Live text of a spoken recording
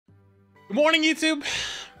Good morning, YouTube!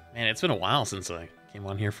 Man, it's been a while since I came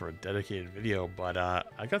on here for a dedicated video, but I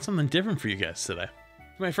got something different for you guys today.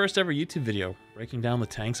 It's my first ever YouTube video, breaking down the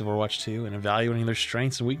tanks of Overwatch 2 and evaluating their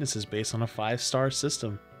strengths and weaknesses based on a 5-star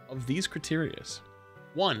system of these criterias.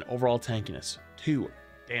 1. Overall tankiness. 2.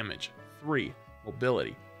 Damage. 3.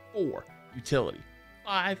 Mobility. 4. Utility.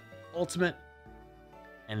 5. Ultimate.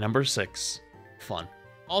 And number 6. Fun.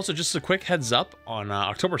 Also, just a quick heads up, on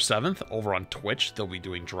October 7th, over on Twitch, they'll be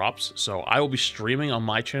doing drops. So I will be streaming on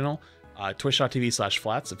my channel,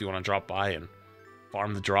 twitch.tv/flats, if you want to drop by and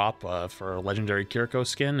farm the drop for a legendary Kiriko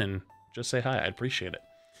skin and just say hi. I'd appreciate it.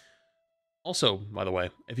 Also, by the way,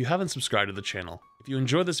 if you haven't subscribed to the channel, if you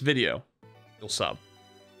enjoy this video, you'll sub.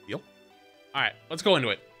 Deal? Alright, let's go into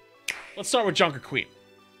it. Let's start with Junkerqueen.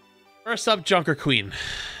 First up, Junkerqueen.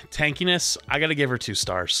 Tankiness, I gotta give her 2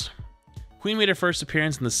 stars. Queen made her first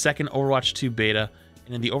appearance in the second Overwatch 2 beta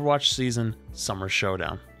and in the Overwatch season Summer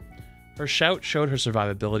Showdown. Her shout showed her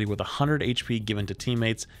survivability with 100 HP given to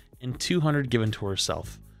teammates and 200 given to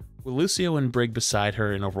herself. With Lucio and Brig beside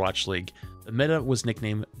her in Overwatch League, the meta was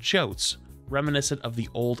nicknamed Jotes, reminiscent of the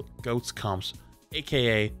old Goats comps,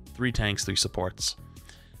 aka 3 tanks, 3 supports.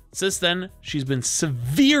 Since then, she's been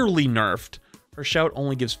severely nerfed. Her shout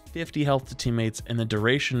only gives 50 health to teammates, and the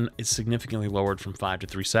duration is significantly lowered from 5 to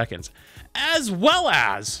 3 seconds, as well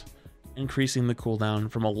as increasing the cooldown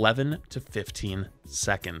from 11 to 15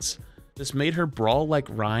 seconds. This made her brawl like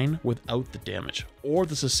Rein without the damage, or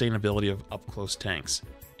the sustainability of up-close tanks,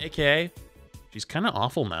 aka she's kinda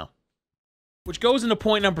awful now. Which goes into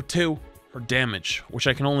point number 2, her damage, which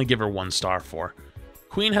I can only give her 1 star for.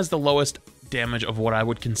 Queen has the lowest damage of what I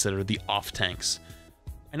would consider the off tanks.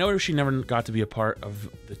 I know she never got to be a part of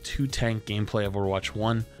the 2-tank gameplay of Overwatch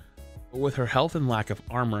 1, but with her health and lack of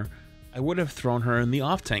armor, I would have thrown her in the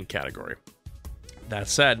off-tank category. That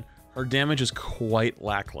said, her damage is quite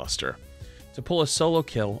lackluster. To pull a solo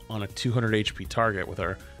kill on a 200 HP target with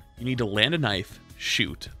her, you need to land a knife,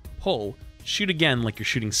 shoot, pull, shoot again like you're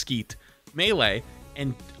shooting Skeet, melee,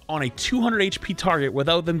 and on a 200 HP target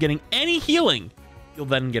without them getting any healing, you'll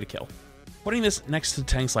then get a kill. Putting this next to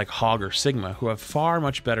tanks like Hog or Sigma, who have far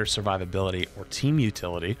much better survivability or team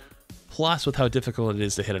utility, plus with how difficult it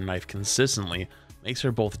is to hit a knife consistently, makes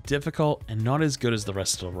her both difficult and not as good as the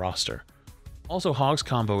rest of the roster. Also, Hog's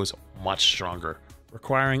combo is much stronger,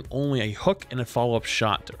 requiring only a hook and a follow-up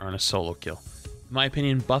shot to earn a solo kill. In my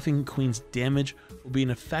opinion, buffing Queen's damage will be an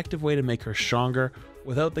effective way to make her stronger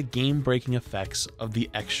without the game-breaking effects of the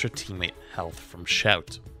extra teammate health from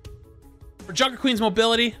Shout. For Junkerqueen's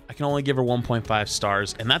mobility, I can only give her 1.5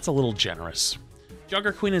 stars, and that's a little generous.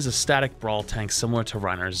 Junkerqueen is a static brawl tank similar to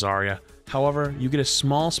Reinhardt Zarya. However, you get a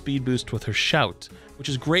small speed boost with her shout, which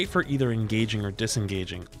is great for either engaging or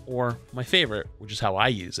disengaging, or my favorite, which is how I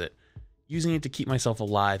use it, using it to keep myself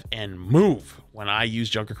alive and move when I use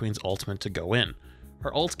Junkerqueen's ultimate to go in.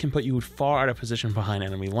 Her ult can put you far out of position behind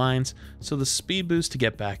enemy lines, so the speed boost to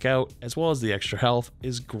get back out, as well as the extra health,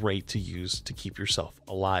 is great to use to keep yourself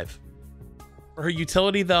alive. For her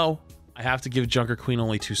utility, though, I have to give Junkerqueen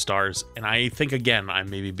only 2 stars, and I think, again, I'm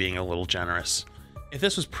maybe being a little generous. If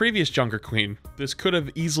this was previous Junkerqueen, this could have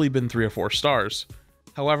easily been 3 or 4 stars.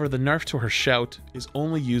 However, the nerf to her shout is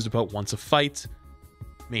only used about once a fight.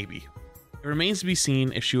 Maybe. It remains to be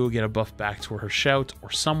seen if she will get a buff back to her shout or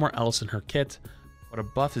somewhere else in her kit, but a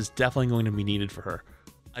buff is definitely going to be needed for her.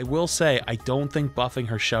 I will say, I don't think buffing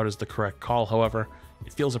her shout is the correct call, however.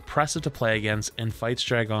 It feels oppressive to play against, and fights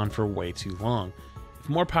drag on for way too long. If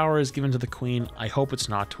more power is given to the Queen, I hope it's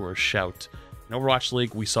not to her shout. In Overwatch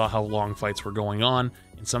League, we saw how long fights were going on,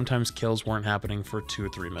 and sometimes kills weren't happening for 2 or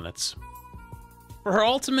 3 minutes. For her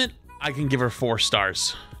ultimate, I can give her 4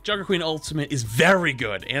 stars. Junkerqueen ultimate is very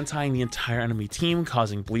good, anti-ing the entire enemy team,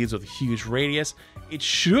 causing bleeds with a huge radius. It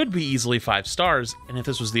should be easily 5 stars, and if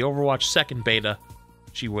this was the Overwatch 2nd beta,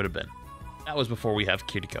 she would have been. That was before we have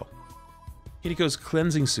Kiriko. Kiriko's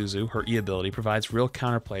Cleansing Suzu, her E ability, provides real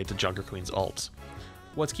counterplay to Junkerqueen's ults.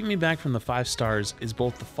 What's keeping me back from the 5 stars is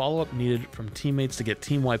both the follow-up needed from teammates to get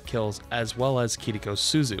team wipe kills, as well as Kiriko's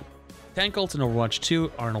Suzu. Tank ults in Overwatch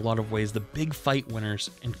 2 are in a lot of ways the big fight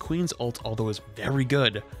winners, and Queen's ult, although is very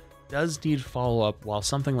good, does need follow-up, while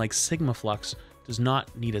something like Sigma Flux does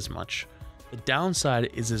not need as much. The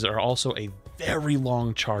downside is there also a very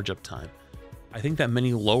long charge-up time. I think that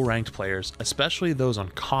many low-ranked players, especially those on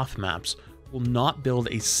Koth maps, will not build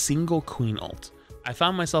a single Queen ult. I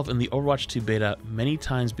found myself in the Overwatch 2 beta many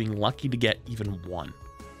times being lucky to get even one.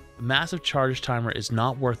 The massive charge timer is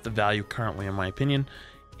not worth the value currently in my opinion,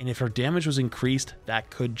 and if her damage was increased, that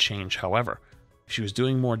could change. However, if she was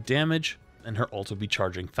doing more damage, then her ult would be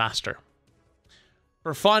charging faster.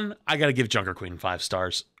 For fun, I gotta give Junkerqueen 5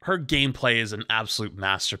 stars. Her gameplay is an absolute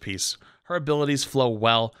masterpiece. Her abilities flow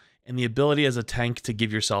well, and the ability as a tank to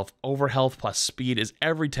give yourself overhealth plus speed is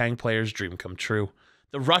every tank player's dream come true.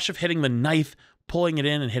 The rush of hitting the knife, pulling it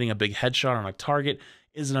in, and hitting a big headshot on a target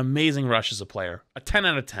is an amazing rush as a player. A 10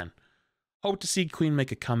 out of 10. Hope to see Queen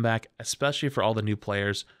make a comeback, especially for all the new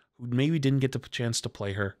players who maybe didn't get the chance to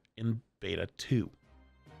play her in Beta 2.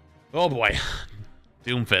 Oh boy,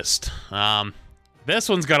 Doomfist. This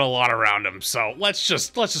one's got a lot around him, so let's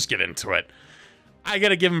just get into it. I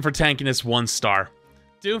gotta give him for tankiness 1 star.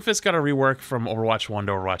 Doomfist got a rework from Overwatch 1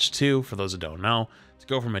 to Overwatch 2, for those who don't know, to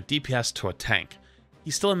go from a DPS to a tank.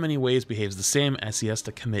 He still in many ways behaves the same, as he has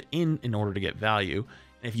to commit in order to get value,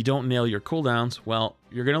 and if you don't nail your cooldowns, well,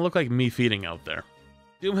 you're gonna look like me feeding out there.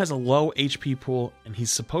 Doom has a low HP pool, and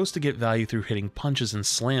he's supposed to get value through hitting punches and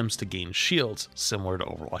slams to gain shields, similar to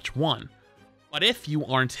Overwatch 1. But if you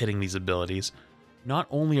aren't hitting these abilities, not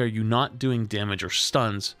only are you not doing damage or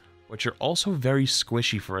stuns, but you're also very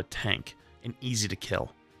squishy for a tank, and easy to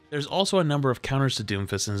kill. There's also a number of counters to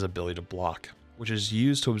Doomfist and his ability to block, which is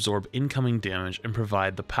used to absorb incoming damage and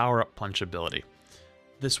provide the power-up punch ability.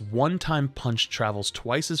 This one-time punch travels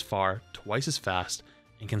twice as far, twice as fast,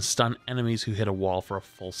 and can stun enemies who hit a wall for a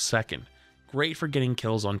full second. Great for getting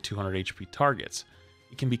kills on 200 HP targets.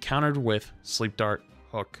 It can be countered with Sleep Dart,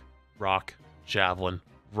 Hook, Rock, Javelin,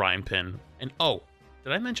 Rhyme Pin, and oh,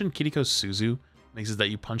 did I mention Kiriko's Suzu makes it that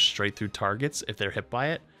you punch straight through targets if they're hit by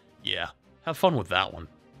it? Yeah, have fun with that one.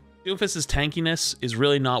 Doomfist's tankiness is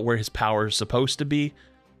really not where his power is supposed to be,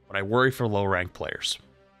 but I worry for low-ranked players.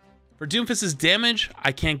 For Doomfist's damage,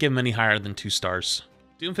 I can't give him any higher than 2 stars.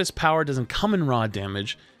 Doomfist's power doesn't come in raw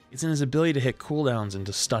damage, it's in his ability to hit cooldowns and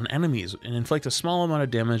to stun enemies and inflict a small amount of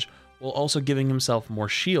damage while also giving himself more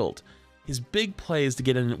shield. His big play is to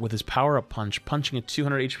get in with his power-up punch, punching a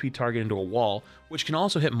 200 HP target into a wall, which can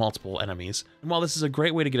also hit multiple enemies. And while this is a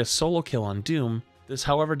great way to get a solo kill on Doom, this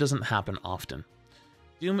however doesn't happen often.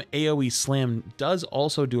 Doom AoE Slam does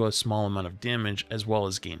also do a small amount of damage as well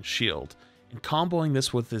as gain shield, and comboing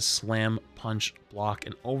this with his slam, punch, block,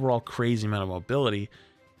 and overall crazy amount of mobility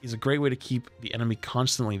is a great way to keep the enemy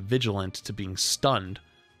constantly vigilant to being stunned,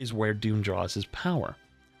 is where Doom draws his power.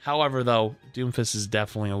 However though, Doomfist is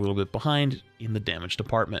definitely a little bit behind in the damage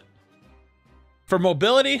department. For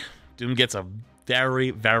mobility, Doom gets a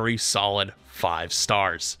very solid 5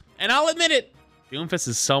 stars. And I'll admit it, Doomfist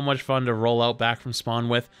is so much fun to roll out back from spawn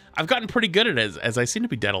with. I've gotten pretty good at it as I seem to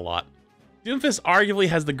be dead a lot. Doomfist arguably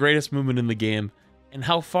has the greatest movement in the game, and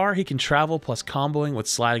how far he can travel plus comboing with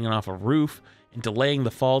sliding off a roof and delaying the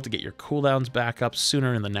fall to get your cooldowns back up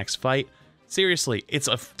sooner in the next fight. Seriously, it's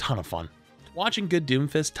a ton of fun. Watching good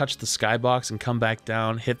Doomfist touch the skybox and come back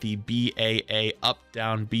down, hit the BAA up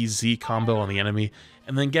down BZ combo on the enemy,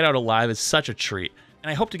 and then get out alive is such a treat,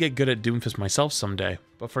 and I hope to get good at Doomfist myself someday,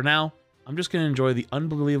 but for now, I'm just going to enjoy the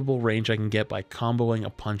unbelievable range I can get by comboing a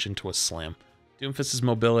punch into a slam. Doomfist's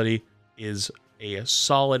mobility is a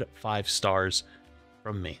solid 5 stars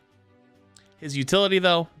from me. His utility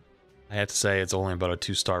though, I have to say it's only about a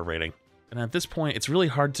 2-star rating, and at this point it's really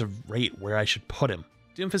hard to rate where I should put him.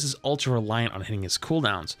 Doomfist is ultra reliant on hitting his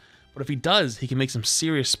cooldowns, but if he does, he can make some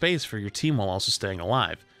serious space for your team while also staying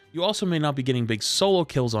alive. You also may not be getting big solo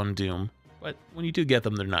kills on Doom, but when you do get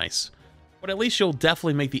them, they're nice. But at least you'll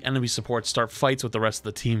definitely make the enemy support start fights with the rest of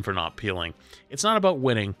the team for not peeling. It's not about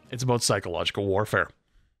winning, it's about psychological warfare.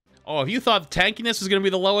 Oh, if you thought tankiness was going to be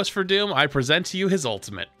the lowest for Doom, I present to you his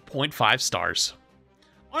ultimate, 0.5 stars.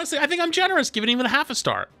 Honestly, I think I'm generous giving him even a half a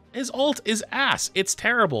star. His ult is ass. It's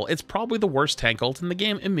terrible. It's probably the worst tank ult in the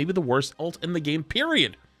game, and maybe the worst ult in the game,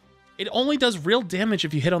 period. It only does real damage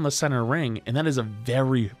if you hit on the center ring, and that is a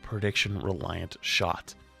very prediction-reliant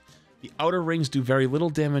shot. The outer rings do very little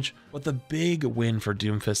damage, but the big win for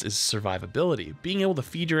Doomfist is survivability. Being able to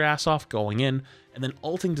feed your ass off going in, and then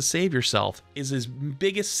ulting to save yourself is his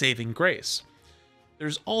biggest saving grace.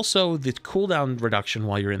 There's also the cooldown reduction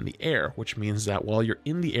while you're in the air, which means that while you're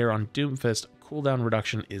in the air on Doomfist, cooldown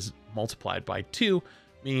reduction is multiplied by 2,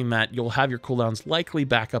 meaning that you'll have your cooldowns likely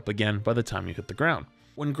back up again by the time you hit the ground.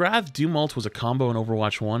 When Grav Doom ult was a combo in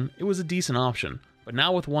Overwatch 1, it was a decent option, but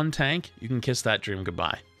now with one tank, you can kiss that dream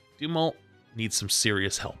goodbye. Doom ult needs some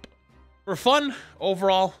serious help. For fun,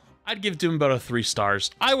 overall, I'd give Doom about a 3 stars.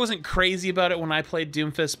 I wasn't crazy about it when I played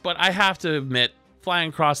Doomfist, but I have to admit, flying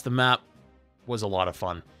across the map was a lot of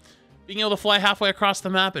fun. Being able to fly halfway across the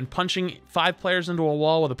map and punching 5 players into a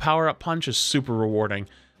wall with a power-up punch is super rewarding.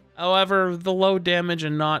 However, the low damage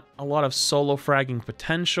and not a lot of solo fragging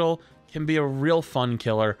potential can be a real fun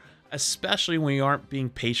killer, especially when you aren't being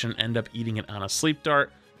patient and end up eating it on a sleep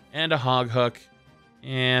dart and a hog hook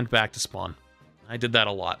and back to spawn. I did that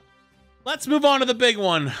a lot. Let's move on to the big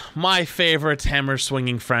one. My favorite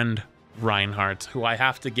hammer-swinging friend, Reinhardt, who I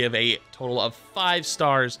have to give a total of 5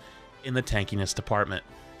 stars in the tankiness department.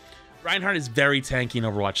 Reinhardt is very tanky in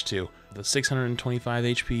Overwatch 2. The 625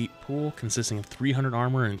 HP pool consisting of 300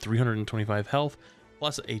 armor and 325 health,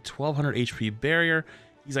 plus a 1200 HP barrier,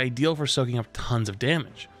 he's ideal for soaking up tons of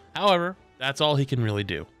damage. However, that's all he can really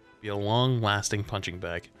do. Be a long-lasting punching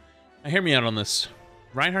bag. Now hear me out on this.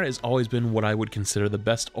 Reinhardt has always been what I would consider the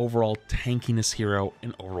best overall tankiness hero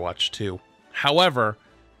in Overwatch 2. However,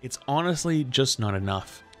 it's honestly just not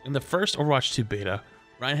enough. In the first Overwatch 2 beta,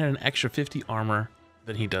 Reinhardt had an extra 50 armor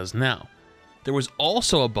than he does now. There was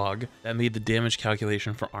also a bug that made the damage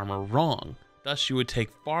calculation for armor wrong, thus you would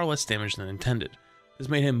take far less damage than intended. This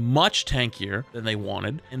made him much tankier than they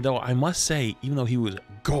wanted, and though I must say, even though he was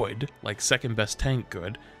good, like second best tank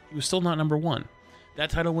good, he was still not number 1. That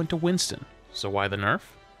title went to Winston. So why the nerf?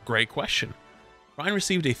 Great question. Ryan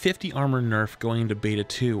received a 50 armor nerf going into beta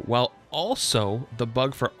 2, while also the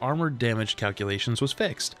bug for armor damage calculations was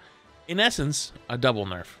fixed. In essence, a double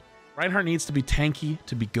nerf. Reinhardt needs to be tanky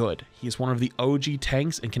to be good. He is one of the OG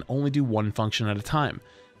tanks and can only do one function at a time,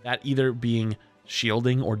 that either being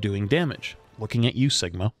shielding or doing damage. Looking at you,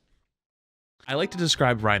 Sigma. I like to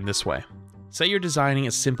describe Ryan this way. Say you're designing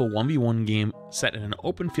a simple 1v1 game set in an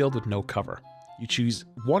open field with no cover. You choose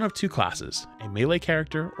one of 2 classes, a melee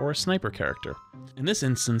character or a sniper character. In this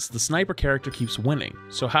instance, the sniper character keeps winning,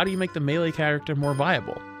 so how do you make the melee character more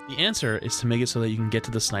viable? The answer is to make it so that you can get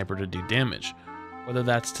to the sniper to do damage, whether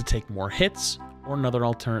that's to take more hits or another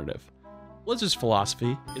alternative. Blizzard's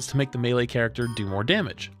philosophy is to make the melee character do more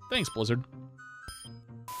damage. Thanks, Blizzard.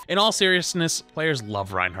 In all seriousness, players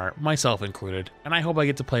love Reinhardt, myself included, and I hope I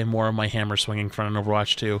get to play more of my hammer-swinging friend in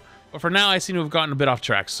Overwatch 2, but for now I seem to have gotten a bit off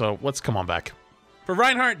track, so let's come on back. For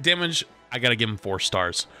Reinhardt, damage, I gotta give him 4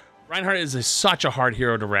 stars. Reinhardt is such a hard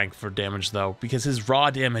hero to rank for damage though, because his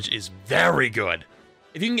raw damage is very good.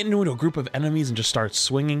 If you can get into a group of enemies and just start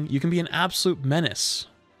swinging, you can be an absolute menace.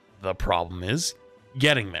 The problem is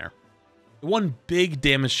getting there. The one big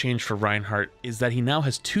damage change for Reinhardt is that he now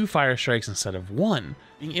has 2 fire strikes instead of 1,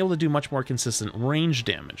 being able to do much more consistent range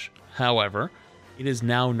damage. However, it is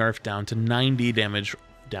now nerfed down to 90 damage,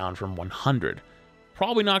 down from 100.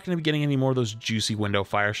 Probably not going to be getting any more of those juicy window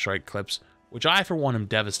fire strike clips, which I for one am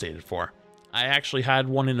devastated for. I actually had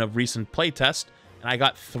one in a recent playtest, and I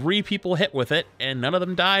got 3 people hit with it, and none of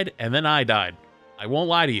them died, and then I died. I won't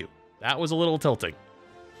lie to you, that was a little tilting.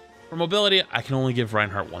 For mobility, I can only give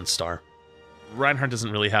Reinhardt 1 star. Reinhardt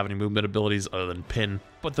doesn't really have any movement abilities other than pin,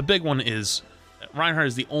 but the big one is that Reinhardt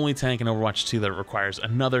is the only tank in Overwatch 2 that requires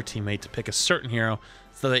another teammate to pick a certain hero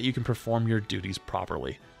so that you can perform your duties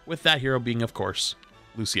properly, with that hero being, of course,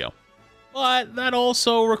 Lucio. But that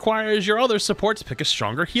also requires your other support to pick a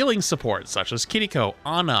stronger healing support, such as Kiriko,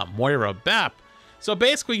 Ana, Moira, Bap. So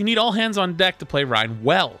basically, you need all hands on deck to play Ryan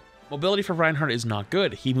well. Mobility for Reinhardt is not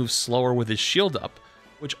good. He moves slower with his shield up,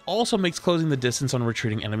 which also makes closing the distance on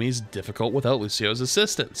retreating enemies difficult without Lucio's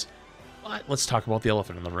assistance. But let's talk about the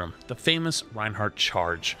elephant in the room, the famous Reinhardt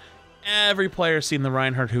charge. Every player has seen the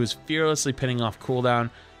Reinhardt who is fearlessly pinning off cooldown,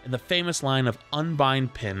 and the famous line of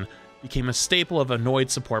unbind pin became a staple of annoyed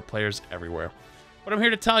support players everywhere. But I'm here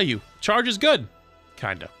to tell you, charge is good.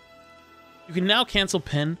 Kinda. You can now cancel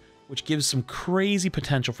pin, which gives some crazy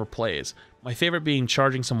potential for plays. My favorite being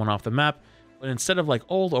charging someone off the map, but instead of like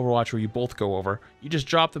old Overwatch where you both go over, you just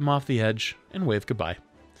drop them off the edge and wave goodbye.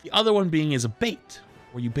 The other one being is a bait,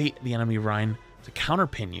 where you bait the enemy Ryan to counter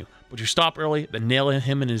pin you, but you stop early, then nail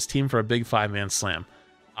him and his team for a big 5-man slam.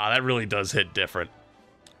 That really does hit different.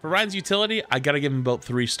 For Ryan's utility, I gotta give him about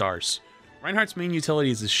 3 stars. Reinhardt's main utility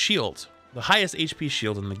is his shield, the highest HP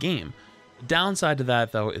shield in the game. The downside to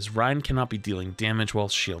that, though, is Ryan cannot be dealing damage while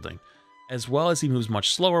shielding, as well as he moves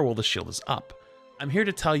much slower while the shield is up. I'm here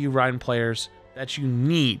to tell you, Ryan players, that you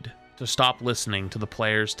need to stop listening to the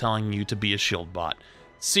players telling you to be a shield bot.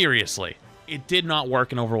 Seriously, it did not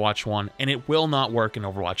work in Overwatch 1, and it will not work in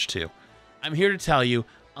Overwatch 2. I'm here to tell you,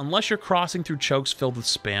 unless you're crossing through chokes filled with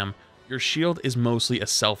spam, your shield is mostly a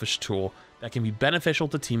selfish tool that can be beneficial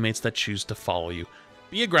to teammates that choose to follow you.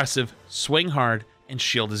 Be aggressive, swing hard, and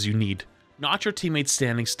shield as you need, not your teammates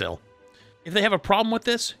standing still. If they have a problem with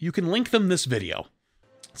this, you can link them this video.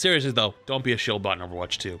 Seriously though, don't be a shield bot in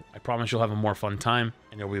Overwatch 2. I promise you'll have a more fun time,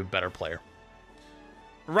 and you'll be a better player.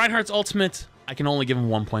 For Reinhardt's ultimate, I can only give him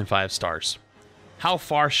 1.5 stars. How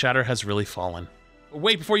far Shatter has really fallen. But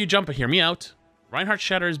wait, before you jump and hear me out, Reinhardt's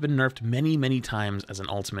Shatter has been nerfed many times as an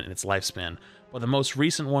ultimate in its lifespan, but the most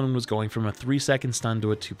recent one was going from a 3-second stun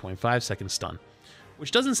to a 2.5-second stun,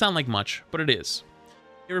 which doesn't sound like much, but it is.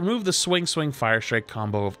 It removed the swing fire strike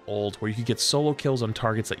combo of old where you could get solo kills on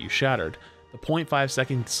targets that you shattered. The 0.5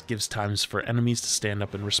 seconds gives times for enemies to stand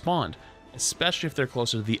up and respond, especially if they're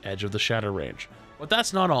closer to the edge of the shatter range. But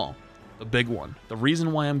that's not all. The big one. The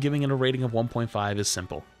reason why I'm giving it a rating of 1.5 is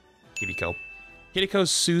simple. Kiriko. Kiriko's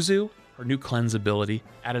Suzu, her new cleanse ability,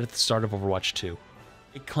 added at the start of Overwatch 2.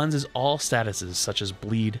 It cleanses all statuses such as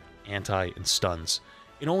bleed, anti, and stuns.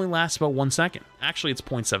 It only lasts about 1 second. Actually, it's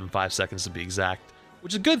 0.75 seconds to be exact,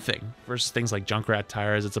 which is a good thing, versus things like Junkrat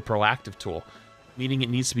tires. It's a proactive tool, meaning it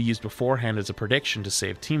needs to be used beforehand as a prediction to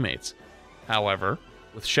save teammates. However,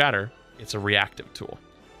 with Shatter, it's a reactive tool.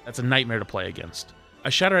 That's a nightmare to play against. A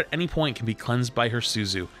Shatter at any point can be cleansed by her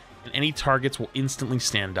Suzu, and any targets will instantly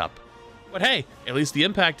stand up. But hey, at least the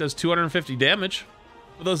impact does 250 damage.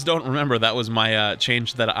 For those who don't remember, that was my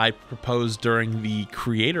change that I proposed during the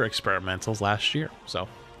creator experimentals last year, so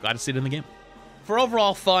glad to see it in the game. For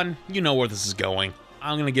overall fun, you know where this is going.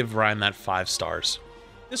 I'm going to give Ryan that 5 stars.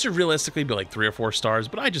 This should realistically be like 3 or 4 stars,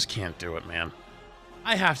 but I just can't do it, man.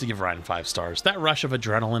 I have to give Ryan 5 stars. That rush of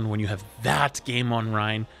adrenaline when you have that game on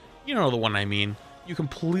Ryan, you know the one I mean. You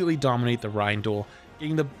completely dominate the Ryan duel,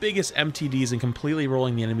 getting the biggest MTDs and completely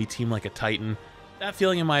rolling the enemy team like a titan. That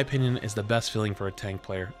feeling, in my opinion, is the best feeling for a tank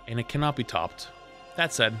player, and it cannot be topped.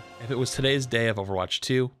 That said, if it was today's day of Overwatch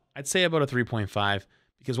 2, I'd say about a 3.5,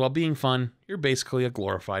 because while being fun, you're basically a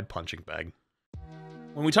glorified punching bag.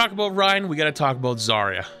 When we talk about Ryan, we gotta talk about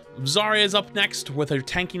Zarya. Zarya is up next with her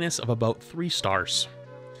tankiness of about 3 stars.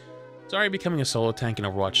 Zarya becoming a solo tank in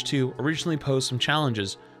Overwatch 2 originally posed some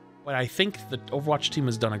challenges, but I think the Overwatch team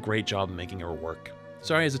has done a great job of making her work.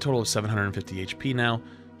 Zarya has a total of 750 HP now.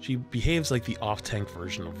 She behaves like the off-tank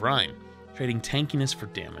version of Ryan, trading tankiness for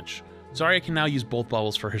damage. Zarya can now use both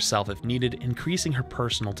bubbles for herself if needed, increasing her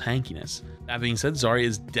personal tankiness. That being said, Zarya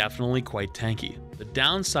is definitely quite tanky. The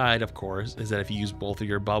downside, of course, is that if you use both of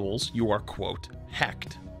your bubbles, you are, quote,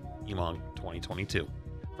 hecked. Emong 2022.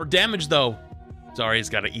 For damage, though, Zarya's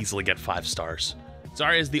got to easily get 5 stars.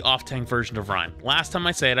 Zarya is the off-tank version of Ryan. Last time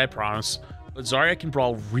I say it, I promise, but Zarya can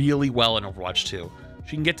brawl really well in Overwatch 2.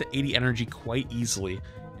 She can get to 80 energy quite easily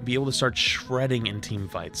and be able to start shredding in team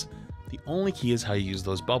fights. The only key is how you use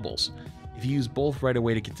those bubbles. If you use both right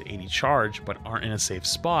away to get to 80 charge, but aren't in a safe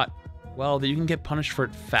spot, well, then you can get punished for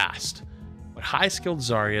it fast. But high-skilled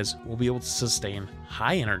Zaryas will be able to sustain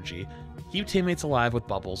high energy, keep teammates alive with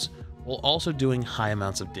bubbles, while also doing high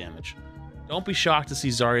amounts of damage. Don't be shocked to see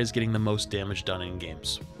Zaryas getting the most damage done in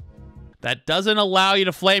games. That doesn't allow you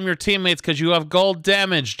to flame your teammates because you have gold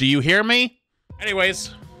damage. Do you hear me?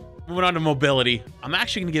 Anyways, moving on to mobility. I'm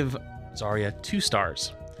actually going to give Zarya 2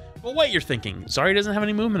 stars. Well, wait, you're thinking, Zarya doesn't have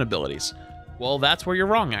any movement abilities. Well, that's where you're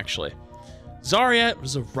wrong, actually.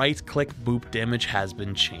 Zarya's right-click boop damage has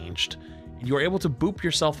been changed, and you are able to boop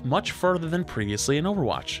yourself much further than previously in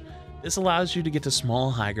Overwatch. This allows you to get to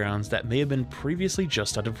small high grounds that may have been previously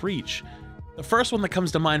just out of reach. The first one that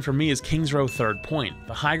comes to mind for me is King's Row 3rd Point,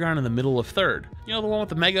 the high ground in the middle of 3rd. You know, the one with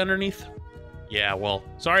the mega underneath? Yeah, well,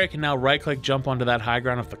 Zarya can now right-click jump onto that high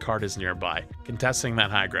ground if the card is nearby, contesting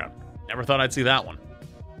that high ground. Never thought I'd see that one.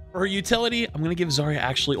 For her utility, I'm going to give Zarya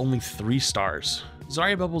actually only 3 stars.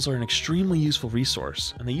 Zarya bubbles are an extremely useful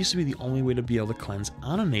resource, and they used to be the only way to be able to cleanse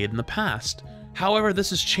on a nade in the past. However, this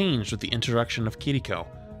has changed with the introduction of Kiriko,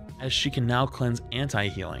 as she can now cleanse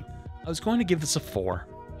anti-healing. I was going to give this a 4.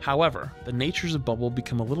 However, the natures of bubble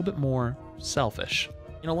become a little bit more selfish.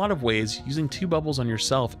 In a lot of ways, using 2 bubbles on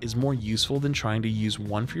yourself is more useful than trying to use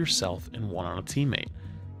 1 for yourself and 1 on a teammate.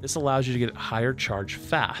 This allows you to get higher charge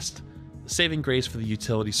fast. The saving grace for the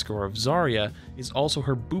utility score of Zarya is also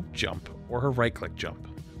her boop jump, or her right-click jump.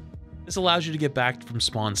 This allows you to get back from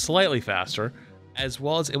spawn slightly faster, as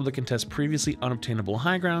well as able to contest previously unobtainable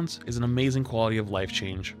high grounds, is an amazing quality of life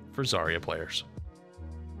change for Zarya players.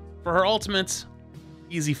 For her ultimates,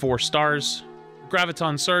 easy 4 stars.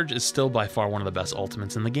 Graviton Surge is still by far one of the best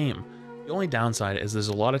ultimates in the game. The only downside is there's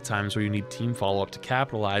a lot of times where you need team follow-up to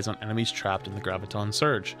capitalize on enemies trapped in the Graviton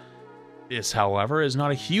Surge. This, however, is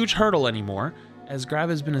not a huge hurdle anymore, as Grav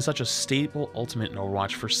has been in such a staple ultimate in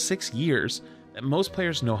Overwatch for 6 years that most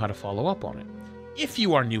players know how to follow up on it. If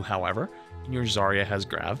you are new, however, and your Zarya has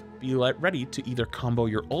Grav, be ready to either combo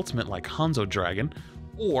your ultimate like Hanzo Dragon,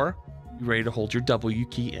 or be ready to hold your W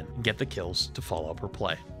key in and get the kills to follow up her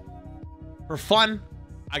play. For fun,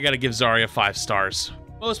 I gotta give Zarya 5 stars.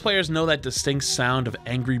 Most players know that distinct sound of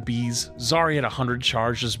angry bees, Zarya at 100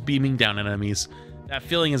 charge just beaming down enemies. That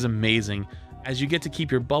feeling is amazing, as you get to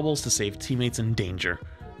keep your bubbles to save teammates in danger.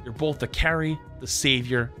 You're both the carry, the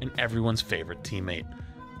savior, and everyone's favorite teammate.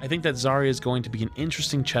 I think that Zarya is going to be an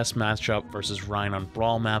interesting chess matchup versus Ryan on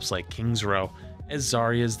brawl maps like King's Row, as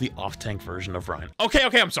Zarya is the off-tank version of Reinhardt. Okay,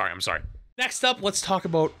 I'm sorry. Next up, let's talk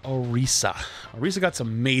about Orisa. Orisa got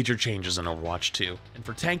some major changes in Overwatch 2, and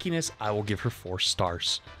for tankiness, I will give her 4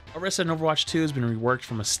 stars. Orisa in Overwatch 2 has been reworked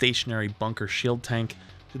from a stationary bunker shield tank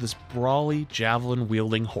to this brawly,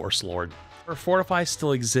 javelin-wielding horse lord. Her Fortify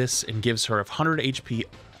still exists and gives her a 100 HP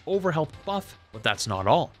overhealth buff, but that's not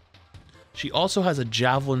all. She also has a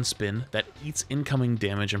javelin spin that eats incoming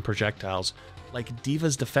damage and projectiles like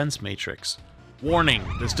D.Va's defense matrix. Warning,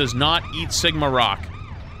 this does not eat Sigma Rock.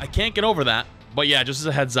 I can't get over that, but yeah, just as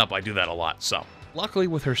a heads up, I do that a lot, so. Luckily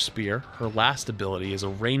with her spear, her last ability is a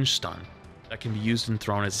range stun that can be used and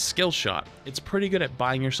thrown as a skill shot. It's pretty good at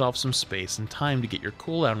buying yourself some space and time to get your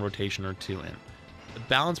cooldown rotation or 2 in. The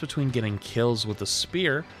balance between getting kills with the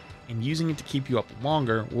spear and using it to keep you up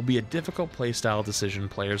longer will be a difficult playstyle decision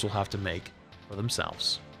players will have to make for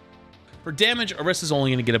themselves. For damage, Orisa's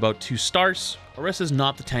only going to get about 2 stars. Orisa's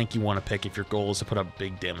not the tank you want to pick if your goal is to put up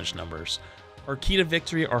big damage numbers. Her key to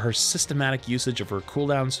victory are her systematic usage of her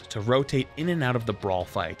cooldowns to rotate in and out of the brawl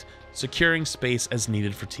fight, securing space as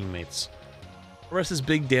needed for teammates. Orisa's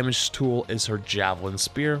big damage tool is her Javelin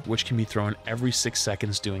Spear, which can be thrown every 6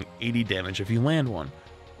 seconds doing 80 damage if you land one,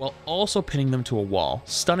 while also pinning them to a wall,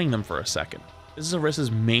 stunning them for a second. This is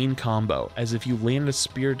Orisa's main combo, as if you land a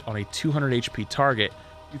spear on a 200 HP target,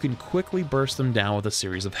 you can quickly burst them down with a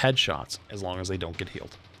series of headshots, as long as they don't get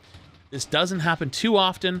healed. This doesn't happen too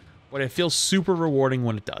often, but it feels super rewarding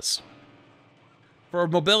when it does. For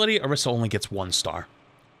mobility, Orisa only gets 1 star.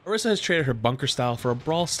 Orisa has traded her bunker style for a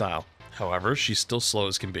brawl style. However, she's still slow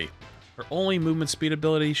as can be. Her only movement speed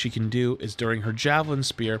ability she can do is during her Javelin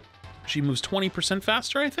Spear. She moves 20%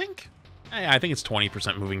 faster, I think? I think it's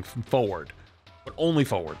 20% moving forward, but only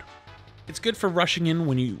forward. It's good for rushing in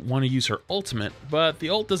when you want to use her ultimate, but the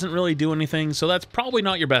ult doesn't really do anything, so that's probably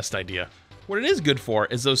not your best idea. What it is good for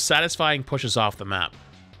is those satisfying pushes off the map.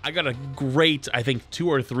 I got a great, I think, 2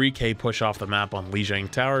 or 3k push off the map on Lijiang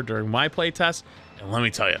Tower during my playtest, and let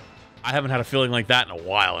me tell you, I haven't had a feeling like that in a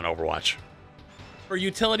while in Overwatch. For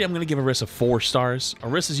utility, I'm going to give Orisa 4 stars.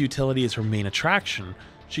 Orisa's utility is her main attraction.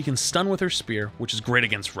 She can stun with her spear, which is great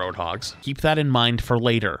against Roadhogs. Keep that in mind for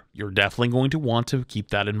later. You're definitely going to want to keep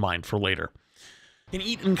that in mind for later. Can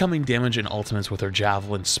eat incoming damage and ultimates with her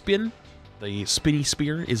Javelin Spin. The spinny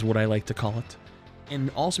spear is what I like to call it. And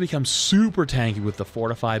also becomes super tanky with the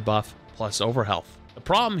Fortify buff plus overhealth. The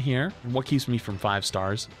problem here, and what keeps me from 5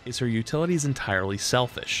 stars, is her utility is entirely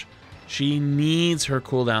selfish. She needs her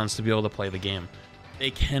cooldowns to be able to play the game.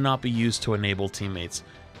 They cannot be used to enable teammates,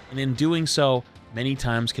 and in doing so, many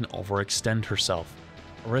times can overextend herself.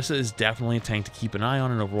 Orisa is definitely a tank to keep an eye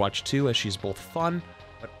on in Overwatch 2 as she's both fun,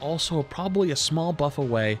 but also probably a small buff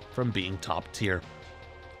away from being top tier.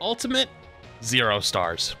 Ultimate, 0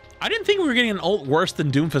 stars. I didn't think we were getting an ult worse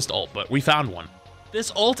than Doomfist ult, but we found one.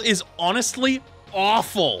 This ult is honestly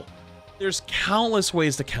awful. There's countless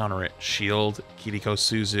ways to counter it. Shield, Kiriko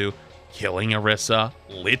Suzu, killing Orisa,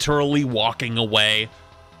 literally walking away.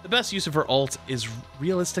 The best use of her ult is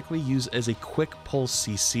realistically used as a quick pulse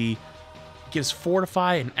CC. It gives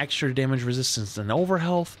Fortify and extra damage resistance and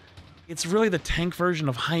overhealth. It's really the tank version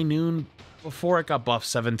of High Noon before it got buffed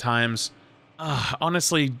 7 times.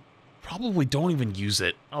 Honestly, probably don't even use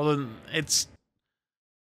it. Although it's...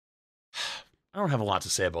 I don't have a lot to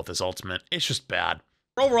say about this ultimate. It's just bad.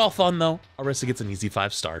 For overall fun though, Orisa gets an easy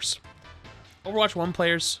 5 stars. Overwatch 1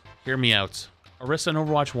 players, hear me out. Orisa in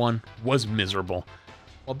Overwatch 1 was miserable.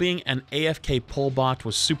 While being an AFK pull bot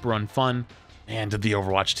was super unfun, man did the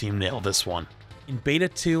Overwatch team nail this one. In Beta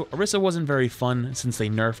 2, Orisa wasn't very fun since they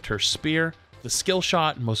nerfed her spear, the skill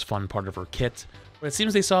shot, most fun part of her kit, but it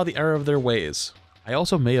seems they saw the error of their ways. I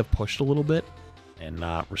also may have pushed a little bit, and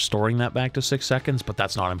restoring that back to 6 seconds, but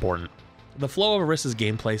that's not important. The flow of Orisa's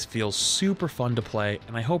gameplay feels super fun to play,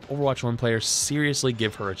 and I hope Overwatch 1 players seriously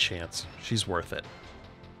give her a chance. She's worth it.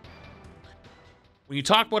 When you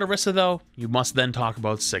talk about Orisa though, you must then talk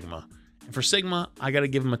about Sigma. And for Sigma, I gotta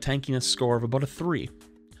give him a tankiness score of about a 3.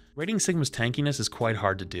 Rating Sigma's tankiness is quite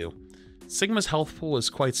hard to do. Sigma's health pool is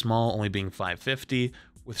quite small, only being 550,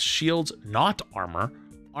 with shields, not armor.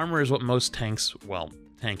 Armor is what most tanks, well,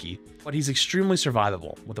 tanky, but he's extremely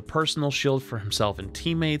survivable, with a personal shield for himself and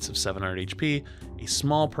teammates of 700 HP, a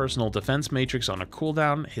small personal defense matrix on a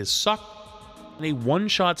cooldown, his suck, and a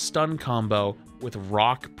one-shot stun combo with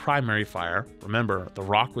rock primary fire. Remember, the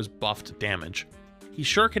rock was buffed damage. He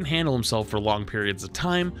sure can handle himself for long periods of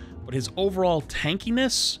time, but his overall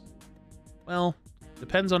tankiness, well,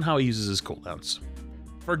 depends on how he uses his cooldowns.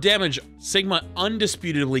 For damage, Sigma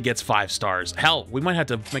undisputedly gets 5 stars. Hell, we might have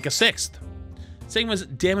to make a 6th. Sigma's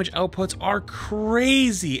damage outputs are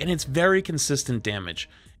crazy, and it's very consistent damage.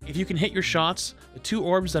 If you can hit your shots, the two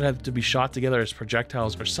orbs that have to be shot together as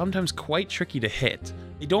projectiles are sometimes quite tricky to hit.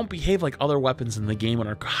 They don't behave like other weapons in the game and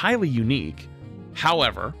are highly unique.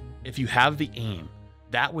 However, if you have the aim,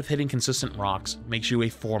 that with hitting consistent rocks makes you a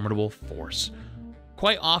formidable force.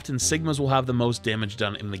 Quite often, Sigmas will have the most damage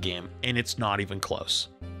done in the game, and it's not even close.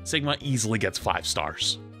 Sigma easily gets 5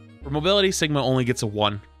 stars. For mobility, Sigma only gets a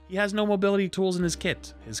 1. He has no mobility tools in his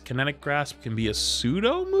kit. His kinetic grasp can be a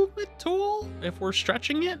pseudo movement tool if we're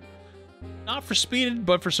stretching it. Not for speed,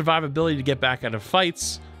 but for survivability to get back out of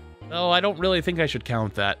fights. Though I don't really think I should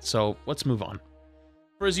count that, so let's move on.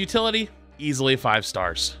 For his utility, easily 5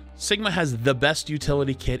 stars. Sigma has the best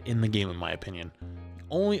utility kit in the game in my opinion. The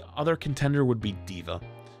only other contender would be D.Va.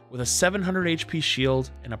 With a 700 HP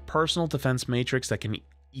shield and a personal defense matrix that can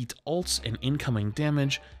eat ults and incoming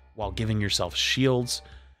damage while giving yourself shields,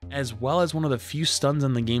 as well as one of the few stuns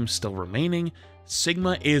in the game still remaining,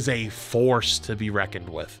 Sigma is a force to be reckoned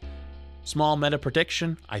with. Small meta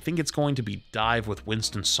prediction, I think it's going to be dive with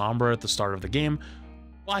Winston Sombra at the start of the game,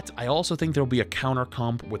 but I also think there'll be a counter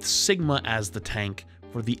comp with Sigma as the tank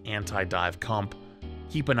for the anti-dive comp.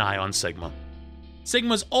 Keep an eye on Sigma.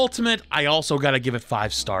 Sigma's ultimate, I also gotta give it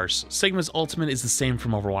 5 stars. Sigma's ultimate is the same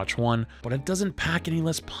from Overwatch 1, but it doesn't pack any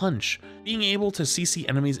less punch. Being able to CC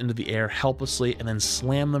enemies into the air helplessly and then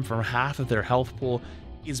slam them from half of their health pool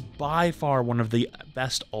is by far one of the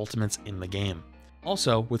best ultimates in the game.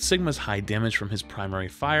 Also, with Sigma's high damage from his primary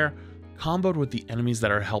fire, comboed with the enemies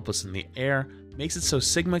that are helpless in the air, makes it so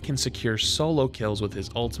Sigma can secure solo kills with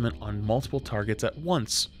his ultimate on multiple targets at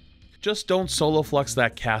once. Just don't solo flux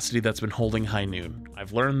that Cassidy that's been holding high noon.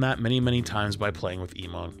 I've learned that many times by playing with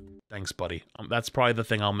Emon. Thanks, buddy. That's probably the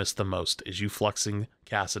thing I'll miss the most, is you fluxing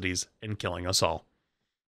Cassidy's and killing us all.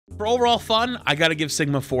 For overall fun, I gotta give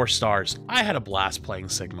Sigma 4 stars. I had a blast playing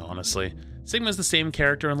Sigma, honestly. Sigma's the same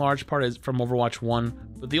character in large part as from Overwatch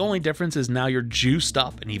 1, but the only difference is now you're juiced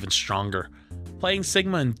up and even stronger. Playing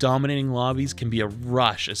Sigma in dominating lobbies can be a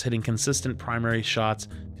rush, as hitting consistent primary shots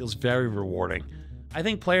feels very rewarding. I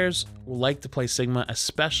think players will like to play Sigma,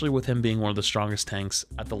 especially with him being one of the strongest tanks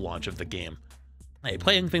at the launch of the game. Hey,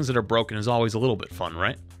 playing things that are broken is always a little bit fun,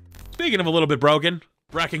 right? Speaking of a little bit broken,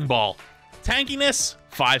 Wrecking Ball. Tankiness,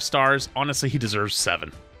 5 stars. Honestly, he deserves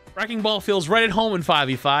 7. Wrecking Ball feels right at home in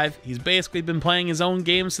 5v5. He's basically been playing his own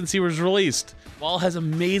game since he was released. Ball has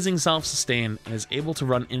amazing self-sustain and is able to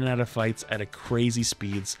run in and out of fights at a crazy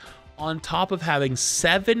speeds, on top of having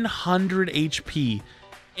 700 HP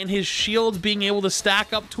and his shield being able to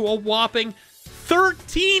stack up to a whopping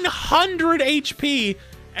 1300 HP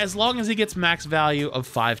as long as he gets max value of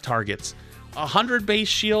 5 targets. 100 base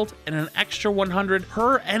shield and an extra 100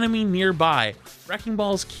 per enemy nearby. Wrecking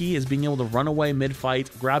Ball's key is being able to run away mid-fight,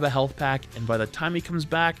 grab a health pack, and by the time he comes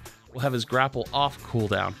back, will have his grapple off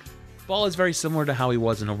cooldown. Ball is very similar to how he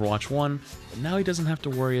was in Overwatch 1, but now he doesn't have to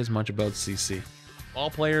worry as much about CC. Ball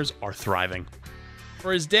players are thriving.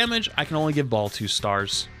 For his damage, I can only give Ball 2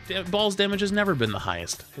 stars. Ball's damage has never been the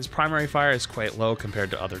highest. His primary fire is quite low compared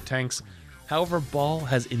to other tanks. However, Ball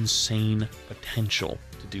has insane potential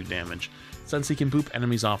to do damage, since he can boop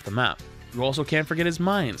enemies off the map. You also can't forget his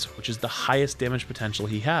Mines, which is the highest damage potential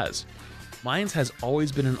he has. Mines has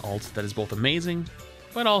always been an ult that is both amazing,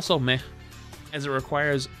 but also meh, as it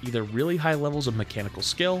requires either really high levels of mechanical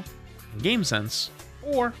skill and game sense,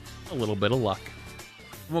 or a little bit of luck.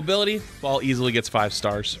 For mobility, Ball easily gets 5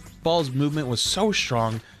 stars. Ball's movement was so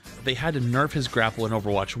strong that they had to nerf his grapple in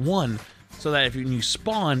Overwatch 1 so that when you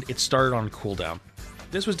spawned, it started on cooldown.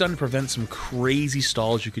 This was done to prevent some crazy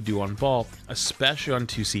stalls you could do on Ball, especially on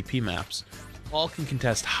 2CP maps. Ball can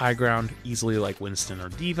contest high ground easily like Winston or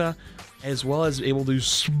D.Va, as well as able to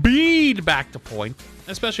speed back to point,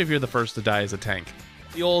 especially if you're the first to die as a tank.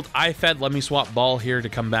 The old I fed let me swap Ball here to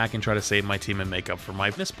come back and try to save my team and make up for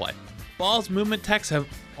my misplay. Ball's movement techs have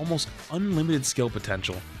almost unlimited skill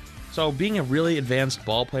potential, so being a really advanced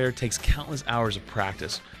Ball player takes countless hours of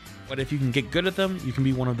practice, but if you can get good at them, you can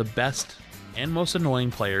be one of the best and most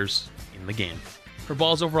annoying players in the game. For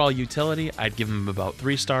Ball's overall utility, I'd give him about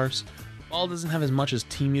 3 stars. Ball doesn't have as much as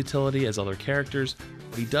team utility as other characters,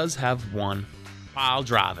 but he does have one, pile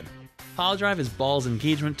driving. Pile drive is Ball's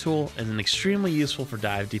engagement tool and is extremely useful for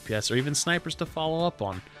dive DPS or even snipers to follow up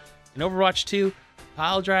on. In Overwatch 2,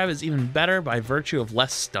 pile drive is even better by virtue of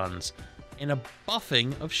less stuns and a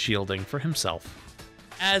buffing of shielding for himself,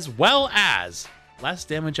 as well as less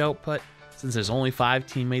damage output since there's only 5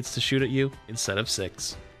 teammates to shoot at you instead of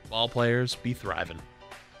 6. Ball players be thriving.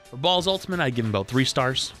 For Ball's ultimate, I'd give him about 3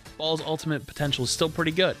 stars. Ball's ultimate potential is still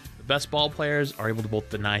pretty good. The best Ball players are able to both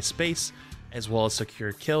deny space as well as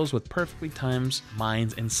secure kills with perfectly timed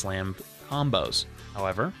mines and slam combos.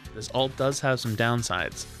 However, this ult does have some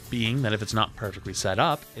downsides, being that if it's not perfectly set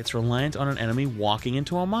up, it's reliant on an enemy walking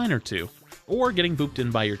into a mine or two, or getting booped in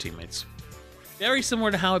by your teammates. Very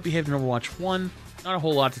similar to how it behaved in Overwatch 1, not a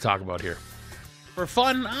whole lot to talk about here. For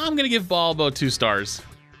fun, I'm gonna give Ball about 2 stars.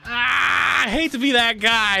 I hate to be that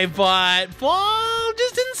guy, but Ball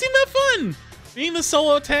just didn't seem that fun. Being the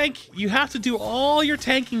solo tank, you have to do all your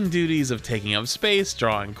tanking duties of taking up space,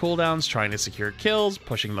 drawing cooldowns, trying to secure kills,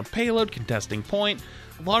 pushing the payload, contesting point.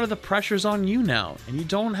 A lot of the pressure's on you now, and you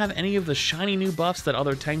don't have any of the shiny new buffs that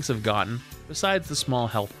other tanks have gotten, besides the small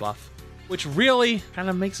health buff, which really kind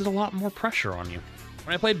of makes it a lot more pressure on you.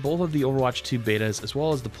 When I played both of the Overwatch 2 betas as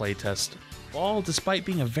well as the playtest, Ball, despite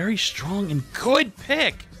being a very strong and good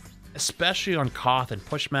pick, especially on Koth and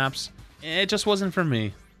push maps, it just wasn't for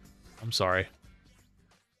me. I'm sorry.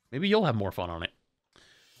 Maybe you'll have more fun on it.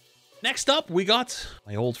 Next up, we got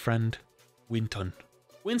my old friend, Winston.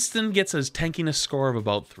 Winston gets his tankiness score of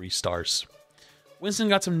about 3 stars. Winston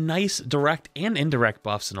got some nice direct and indirect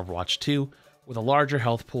buffs in Overwatch 2, with a larger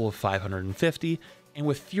health pool of 550, and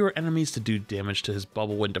with fewer enemies to do damage to his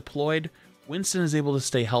bubble when deployed, Winston is able to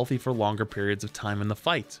stay healthy for longer periods of time in the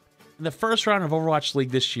fight. In the first round of Overwatch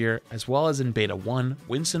League this year, as well as in Beta 1,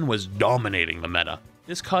 Winston was dominating the meta.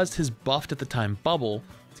 This caused his buffed at the time bubble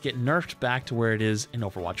to get nerfed back to where it is in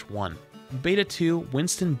Overwatch 1. In Beta 2,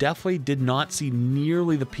 Winston definitely did not see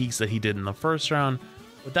nearly the peaks that he did in the first round,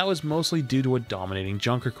 but that was mostly due to a dominating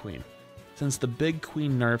Junkerqueen. Since the big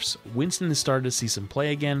Queen nerfs, Winston has started to see some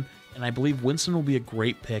play again, and I believe Winston will be a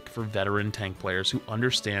great pick for veteran tank players who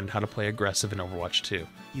understand how to play aggressive in Overwatch 2.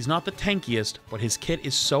 He's not the tankiest, but his kit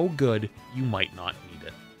is so good, you might not need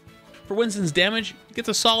it. For Winston's damage, he gets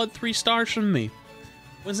a solid 3 stars from me.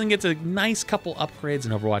 Winston gets a nice couple upgrades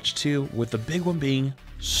in Overwatch 2, with the big one being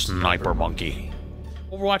Sniper Monkey.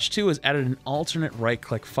 Overwatch 2 has added an alternate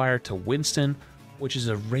right-click fire to Winston, which is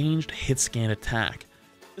a ranged hit-scan attack.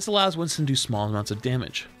 This allows Winston to do small amounts of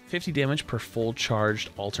damage, 50 damage per full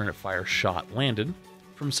charged alternate fire shot landed,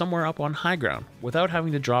 from somewhere up on high ground, without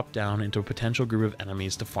having to drop down into a potential group of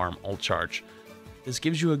enemies to farm ult charge. This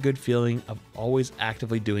gives you a good feeling of always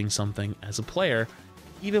actively doing something as a player,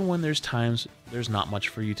 even when there's times there's not much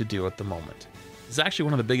for you to do at the moment. This is actually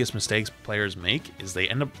one of the biggest mistakes players make, is they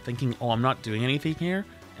end up thinking, oh, I'm not doing anything here,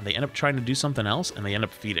 and they end up trying to do something else, and they end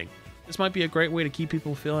up feeding. This might be a great way to keep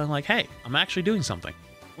people feeling like, hey, I'm actually doing something.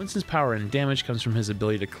 Winston's power and damage comes from his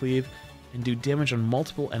ability to cleave and do damage on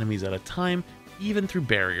multiple enemies at a time, even through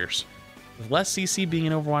barriers. With less CC being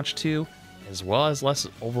in Overwatch 2, as well as less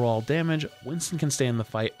overall damage, Winston can stay in the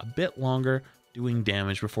fight a bit longer, doing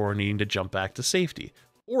damage before needing to jump back to safety,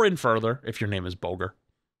 or in further if your name is Boger.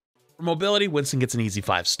 For mobility, Winston gets an easy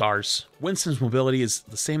 5 stars. Winston's mobility is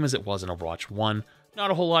the same as it was in Overwatch 1. Not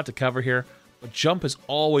a whole lot to cover here, but jump has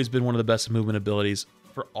always been one of the best movement abilities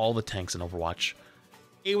for all the tanks in Overwatch.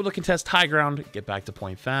 Able to contest high ground, get back to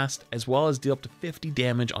point fast, as well as deal up to 50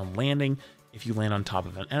 damage on landing if you land on top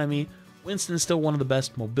of an enemy, Winston is still one of the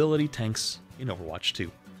best mobility tanks in Overwatch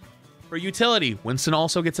 2. For utility, Winston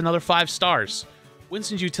also gets another 5 stars.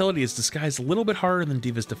 Winston's utility is disguised a little bit harder than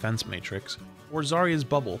D.Va's defense matrix, or Zarya's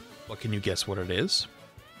bubble, but can you guess what it is?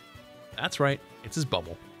 That's right, it's his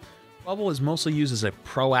bubble. Bubble is mostly used as a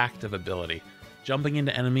proactive ability, jumping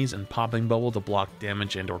into enemies and popping bubble to block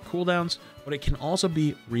damage and or cooldowns, but it can also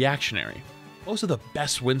be reactionary. Most of the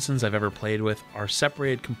best Winstons I've ever played with are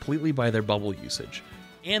separated completely by their bubble usage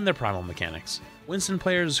and their primal mechanics. Winston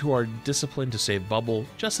players who are disciplined to save bubble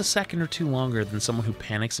just a second or two longer than someone who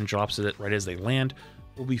panics and drops it right as they land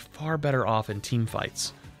will be far better off in team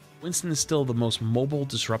fights. Winston is still the most mobile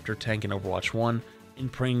disruptor tank in Overwatch 1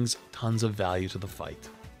 and brings tons of value to the fight.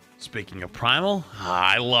 Speaking of Primal,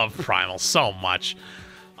 I love Primal so much.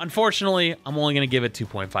 Unfortunately, I'm only going to give it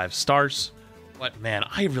 2.5 stars, but man,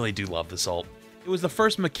 I really do love this ult. It was the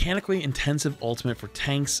first mechanically intensive ultimate for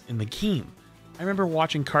tanks in the game. I remember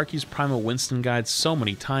watching Karki's Primal Winston guide so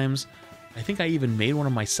many times. I think I even made one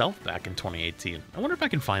of myself back in 2018. I wonder if I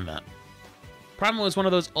can find that. Primal is one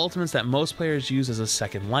of those ultimates that most players use as a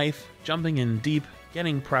second life, jumping in deep,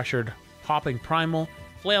 getting pressured, popping Primal,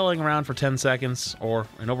 flailing around for 10 seconds, or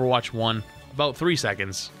in Overwatch 1, about 3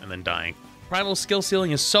 seconds, and then dying. Primal's skill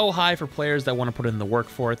ceiling is so high for players that want to put in the work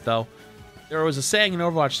for it though. There was a saying in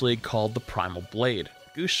Overwatch League called the Primal Blade.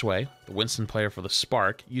 Gushue, the Winston player for the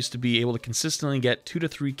Spark, used to be able to consistently get 2 to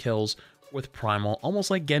 3 kills with Primal,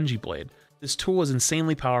 almost like Genji Blade. This tool is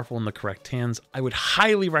insanely powerful in the correct hands. I would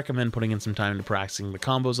highly recommend putting in some time into practicing the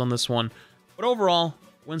combos on this one, but overall,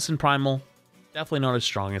 Winston Primal, definitely not as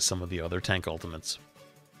strong as some of the other tank ultimates.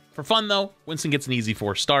 For fun though, Winston gets an easy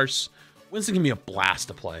 4 stars. Winston can be a blast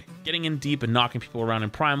to play. Getting in deep and knocking people around in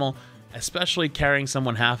Primal Especially carrying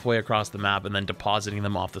someone halfway across the map and then depositing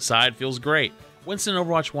them off the side feels great. Winston in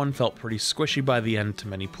Overwatch 1 felt pretty squishy by the end to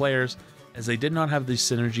many players, as they did not have the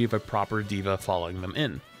synergy of a proper diva following them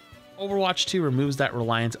in. Overwatch 2 removes that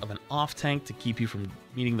reliance of an off-tank to keep you from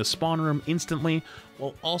meeting the spawn room instantly,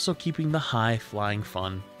 while also keeping the high-flying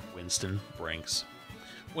fun Winston brings.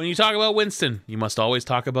 When you talk about Winston, you must always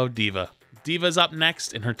talk about Diva. Diva's up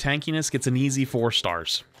next, and her tankiness gets an easy 4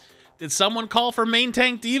 stars. Did someone call for main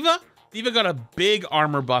tank Diva? Diva got a big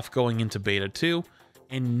armor buff going into Beta 2,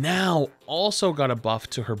 and now also got a buff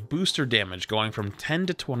to her booster damage, going from 10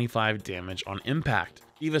 to 25 damage on impact.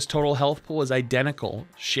 Diva's total health pool is identical,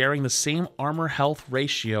 sharing the same armor health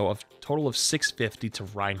ratio of total of 650 to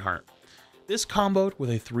Reinhardt. This comboed with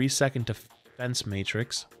a 3-second defense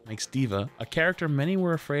matrix makes Diva, a character many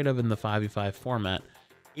were afraid of in the 5v5 format,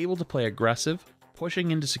 able to play aggressive,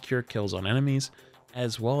 pushing in to secure kills on enemies,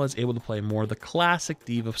 as well as able to play more the classic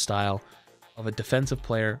Diva style of a defensive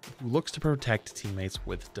player who looks to protect teammates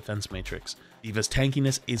with defense matrix. Diva's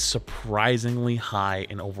tankiness is surprisingly high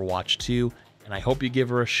in Overwatch 2, and I hope you give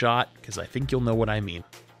her a shot, because I think you'll know what I mean.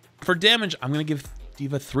 For damage, I'm going to give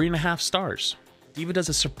Diva 3.5 stars. Diva does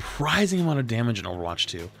a surprising amount of damage in Overwatch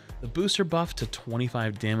 2. The booster buff to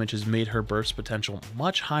 25 damage has made her burst potential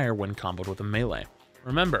much higher when comboed with a melee.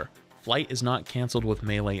 Remember, flight is not cancelled with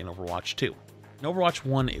melee in Overwatch 2. In Overwatch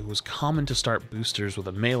 1, it was common to start boosters with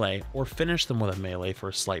a melee or finish them with a melee for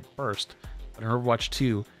a slight burst, but in Overwatch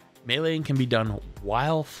 2, meleeing can be done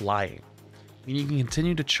while flying, meaning you can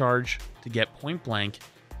continue to charge to get point blank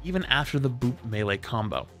even after the boop melee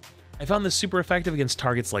combo. I found this super effective against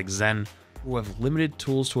targets like Zen, who have limited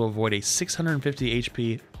tools to avoid a 650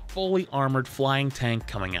 HP, fully armored flying tank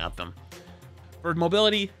coming at them. For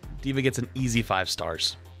mobility, Diva gets an easy 5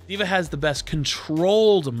 stars. Diva has the best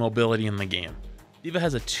controlled mobility in the game. Diva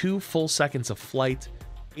has a 2 full seconds of flight,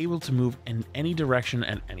 able to move in any direction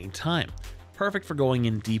at any time. Perfect for going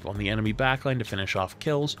in deep on the enemy backline to finish off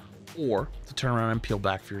kills, or to turn around and peel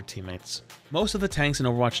back for your teammates. Most of the tanks in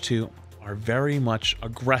Overwatch 2 are very much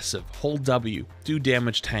aggressive, hold W, do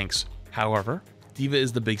damage tanks. However, Diva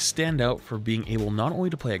is the big standout for being able not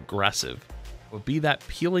only to play aggressive, but be that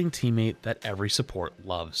peeling teammate that every support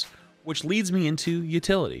loves. Which leads me into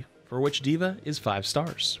utility, for which Diva is 5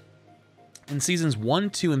 stars. In Seasons 1,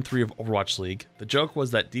 2, and 3 of Overwatch League, the joke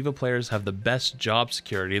was that Diva players have the best job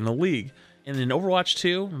security in the league, and in Overwatch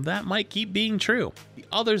 2, that might keep being true. The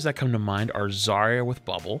others that come to mind are Zarya with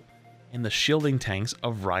Bubble, and the shielding tanks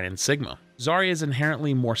of Ryan and Sigma. Zarya is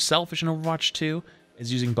inherently more selfish in Overwatch 2,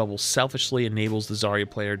 as using Bubble selfishly enables the Zarya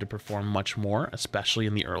player to perform much more, especially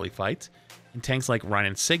in the early fight, and tanks like Ryan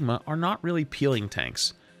and Sigma are not really peeling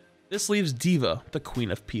tanks. This leaves Diva the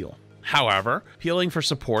queen of peel. However, peeling for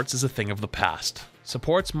supports is a thing of the past.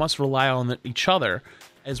 Supports must rely on each other,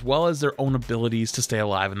 as well as their own abilities to stay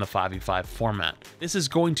alive in the 5v5 format. This is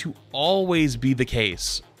going to always be the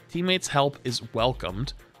case. Teammates' help is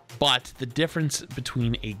welcomed, but the difference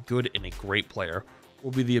between a good and a great player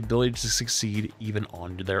will be the ability to succeed even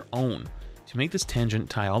on their own. To make this tangent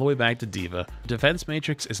tie all the way back to Diva, Defense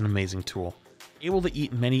Matrix is an amazing tool, able to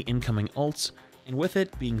eat many incoming ults, and with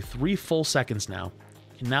it being 3 full seconds now,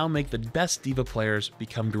 can now make the best Diva players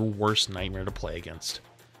become your worst nightmare to play against.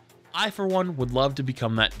 I, for one, would love to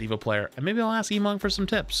become that Diva player, and maybe I'll ask Emong for some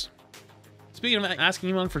tips. Speaking of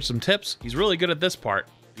asking Emong for some tips, he's really good at this part,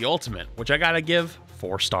 the ultimate, which I gotta give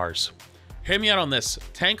 4 stars. Hear me out on this.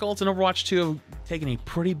 Tank ults in Overwatch 2 have taken a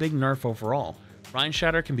pretty big nerf overall. Ryan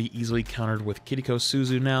Shatter can be easily countered with Kiriko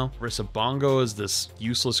Suzu now. Orisa Bongo is this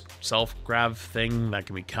useless self-grab thing that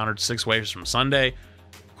can be countered 6 waves from Sunday.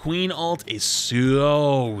 Queen ult is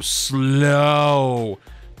so slow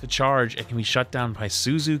to charge and can be shut down by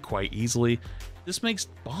Suzu quite easily. This makes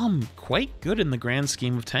Bomb quite good in the grand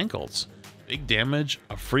scheme of tank ults. Big damage,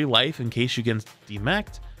 a free life in case you get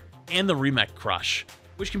demeched, and the remech crush,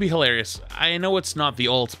 which can be hilarious. I know it's not the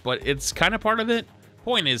ult, but it's kind of part of it.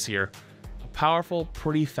 Point is here, a powerful,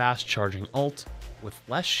 pretty fast charging ult with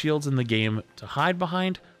less shields in the game to hide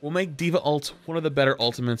behind will make Diva ult one of the better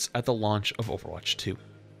ultimates at the launch of Overwatch 2.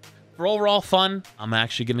 For overall fun, I'm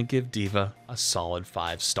actually going to give Diva a solid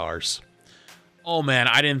 5 stars. Oh man,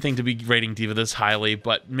 I didn't think to be rating Diva this highly,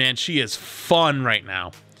 but man, she is fun right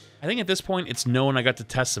now. I think at this point it's known I got to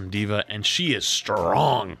test some Diva, and she is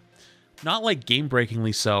strong. Not like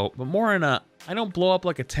game-breakingly so, but more in a, I don't blow up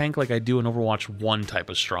like a tank like I do in Overwatch 1 type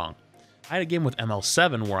of strong. I had a game with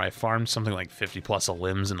ML7 where I farmed something like 50 plus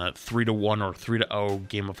limbs in a 3-1 or 3-0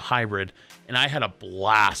 game of hybrid, and I had a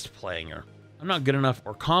blast playing her. I'm not good enough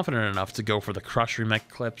or confident enough to go for the crush remech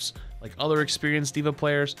clips like other experienced Diva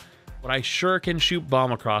players, but I sure can shoot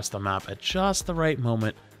Bomb across the map at just the right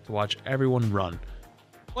moment to to watch everyone run,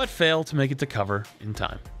 but fail to make it to cover in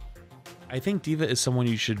time. I think D.Va is someone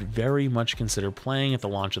you should very much consider playing at the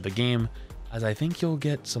launch of the game, as I think you'll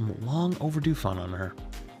get some long overdue fun on her.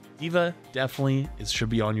 D.Va definitely should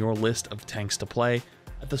be on your list of tanks to play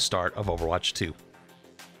at the start of Overwatch 2.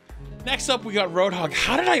 Next up, we got Roadhog.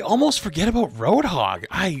 How did I almost forget about Roadhog?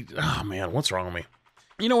 Oh man, what's wrong with me?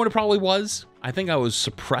 You know what it probably was? I think I was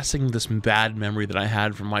suppressing this bad memory that I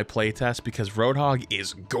had from my playtest because Roadhog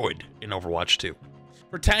is good in Overwatch 2.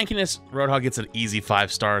 For tankiness, Roadhog gets an easy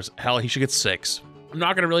 5 stars. Hell, he should get 6. I'm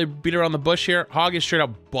not going to really beat around the bush here. Hog is straight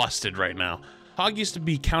up busted right now. Hog used to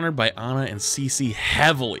be countered by Ana and CC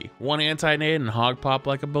heavily. One anti-nade and Hog pop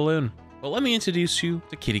like a balloon. But let me introduce you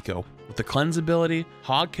to Kiriko. With the cleanse ability,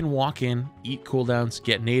 Hog can walk in, eat cooldowns,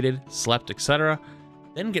 get naded, slept, etc.,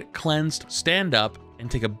 then get cleansed, stand up,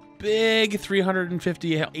 and take a big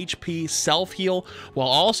 350 HP self-heal while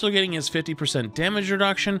also getting his 50% damage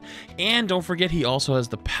reduction. And don't forget, he also has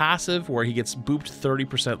the passive where he gets booped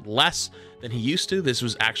 30% less than he used to. This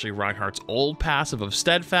was actually Reinhardt's old passive of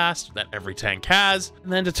Steadfast that every tank has.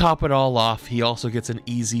 And then to top it all off, he also gets an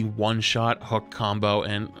easy one-shot hook combo.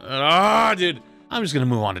 And dude, I'm just gonna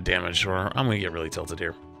move on to damage or I'm gonna get really tilted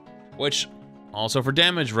here. Which, also for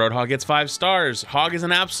damage, Roadhog gets 5 stars. Hog is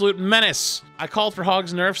an absolute menace. I called for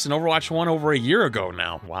Hog's nerfs in Overwatch 1 over a year ago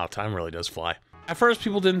now. Wow, time really does fly. At first,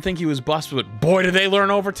 people didn't think he was busted, but boy did they learn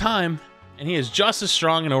over time. And he is just as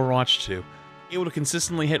strong in Overwatch 2. Able to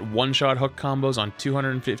consistently hit one-shot hook combos on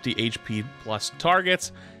 250 HP plus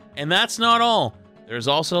targets. And that's not all. There's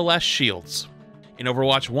also less shields. In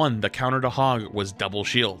Overwatch 1, the counter to Hog was double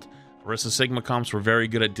shield. Orisa Sigma comps were very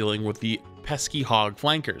good at dealing with the pesky Hog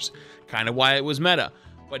flankers. Kind of why it was meta.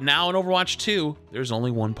 But now in Overwatch 2, there's only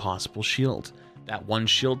one possible shield. That one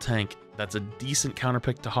shield tank that's a decent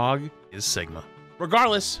counterpick to Hog is Sigma.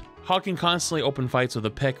 Regardless, Hog can constantly open fights with a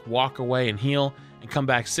pick, walk away and heal, and come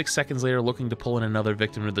back 6 seconds later looking to pull in another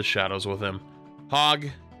victim into the shadows with him. Hog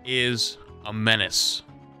is a menace.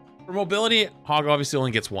 For mobility, Hog obviously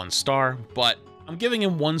only gets 1 star, but I'm giving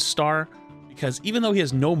him 1 star because even though he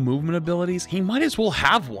has no movement abilities, he might as well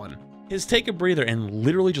have one. His take a breather and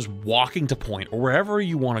literally just walking to point or wherever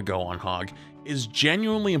you want to go on Hog is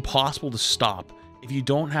genuinely impossible to stop if you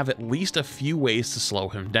don't have at least a few ways to slow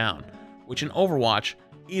him down, which in Overwatch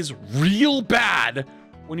is real bad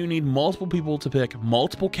when you need multiple people to pick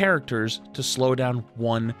multiple characters to slow down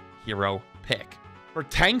one hero pick. For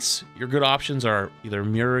tanks, your good options are either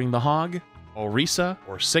mirroring the Hog, Orisa,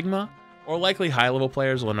 or Sigma, or likely high-level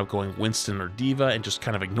players will end up going Winston or D.Va and just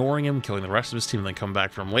kind of ignoring him, killing the rest of his team, and then come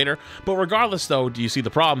back for him later. But regardless, though, do you see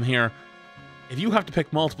the problem here? If you have to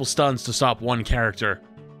pick multiple stuns to stop one character,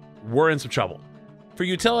 we're in some trouble. For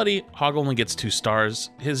utility, Hog only gets 2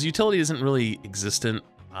 stars. His utility isn't really existent.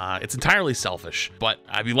 It's entirely selfish, but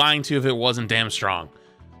I'd be lying to you if it wasn't damn strong.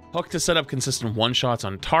 Hook to set up consistent one-shots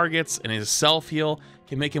on targets, and his self-heal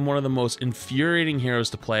can make him one of the most infuriating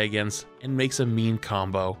heroes to play against and makes a mean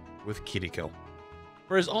combo with Kiriko.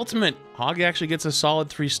 For his ultimate, Hog actually gets a solid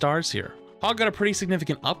 3 stars here. Hog got a pretty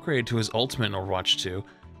significant upgrade to his ultimate in Overwatch 2.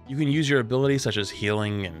 You can use your abilities such as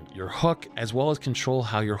healing and your hook, as well as control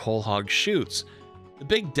how your whole Hog shoots. The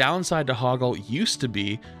big downside to Hog ult used to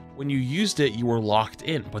be when you used it, you were locked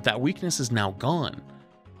in, but that weakness is now gone.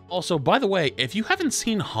 Also, by the way, if you haven't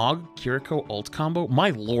seen Hog Kiriko ult combo,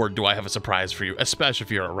 my lord, do I have a surprise for you, especially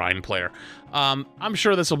if you're a Rein player. I'm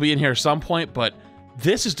sure this will be in here at some point, but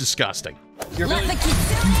this is disgusting. Here we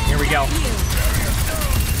go.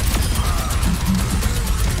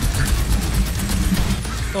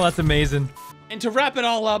 Oh, that's amazing. And to wrap it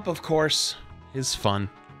all up, of course, his fun,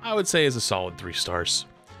 I would say, is a solid 3 stars.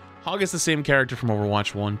 Hog is the same character from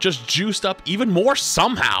Overwatch 1, just juiced up even more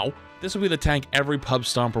somehow. This will be the tank every pub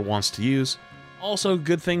stomper wants to use. Also,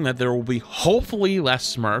 good thing that there will be hopefully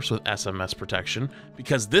less Smurfs with SMS protection,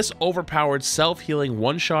 because this overpowered self-healing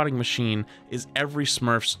one-shotting machine is every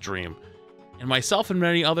Smurf's dream. And myself and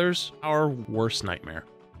many others, our worst nightmare.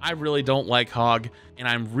 I really don't like Hog, and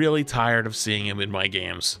I'm really tired of seeing him in my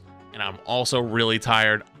games. And I'm also really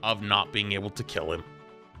tired of not being able to kill him.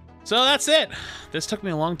 So that's it. This took me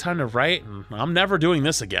a long time to write, and I'm never doing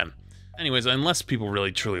this again. Anyways, unless people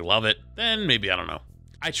really truly love it, then maybe, I don't know.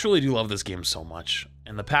 I truly do love this game so much,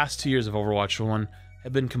 and the past 2 years of Overwatch 1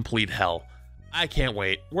 have been complete hell. I can't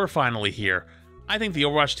wait. We're finally here. I think the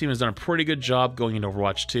Overwatch team has done a pretty good job going into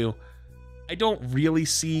Overwatch 2. I don't really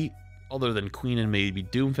see, other than Queen and maybe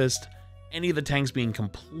Doomfist, any of the tanks being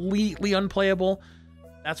completely unplayable.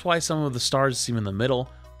 That's why some of the stars seem in the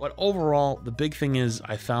middle, but overall, the big thing is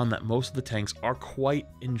I found that most of the tanks are quite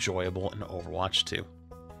enjoyable in Overwatch 2.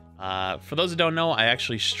 For those who don't know, I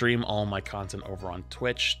actually stream all my content over on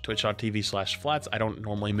Twitch, twitch.tv/flats. I don't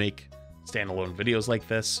normally make standalone videos like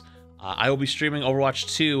this. I will be streaming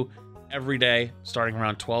Overwatch 2 every day, starting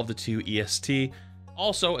around 12 to 2 EST.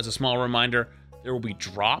 Also, as a small reminder, there will be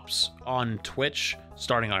drops on Twitch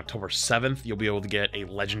starting on October 7th. You'll be able to get a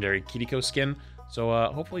legendary Kiriko skin. So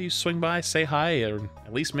hopefully you swing by, say hi, or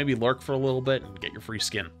at least maybe lurk for a little bit and get your free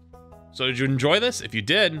skin. So did you enjoy this? If you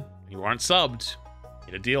did, and you aren't subbed,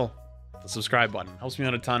 get a deal. Hit the subscribe button. Helps me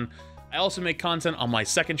out a ton. I also make content on my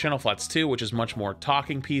second channel, Flats 2, which is much more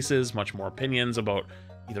talking pieces, much more opinions about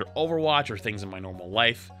either Overwatch or things in my normal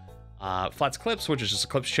life. Flats Clips, which is just a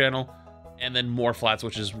clips channel. And then more Flats,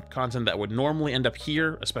 which is content that would normally end up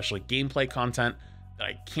here, especially gameplay content that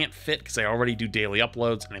I can't fit because I already do daily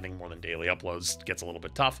uploads. Anything more than daily uploads gets a little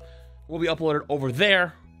bit tough. Will be uploaded over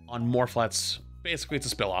there on more Flats. Basically, it's a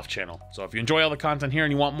spill-off channel. So if you enjoy all the content here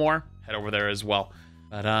and you want more, head over there as well.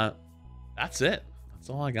 But that's it. That's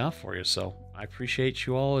all I got for you. So I appreciate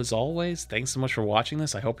you all as always. Thanks so much for watching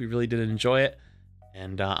this. I hope you really did enjoy it.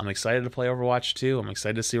 And I'm excited to play Overwatch 2. I'm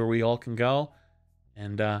excited to see where we all can go.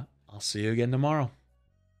 And I'll see you again tomorrow.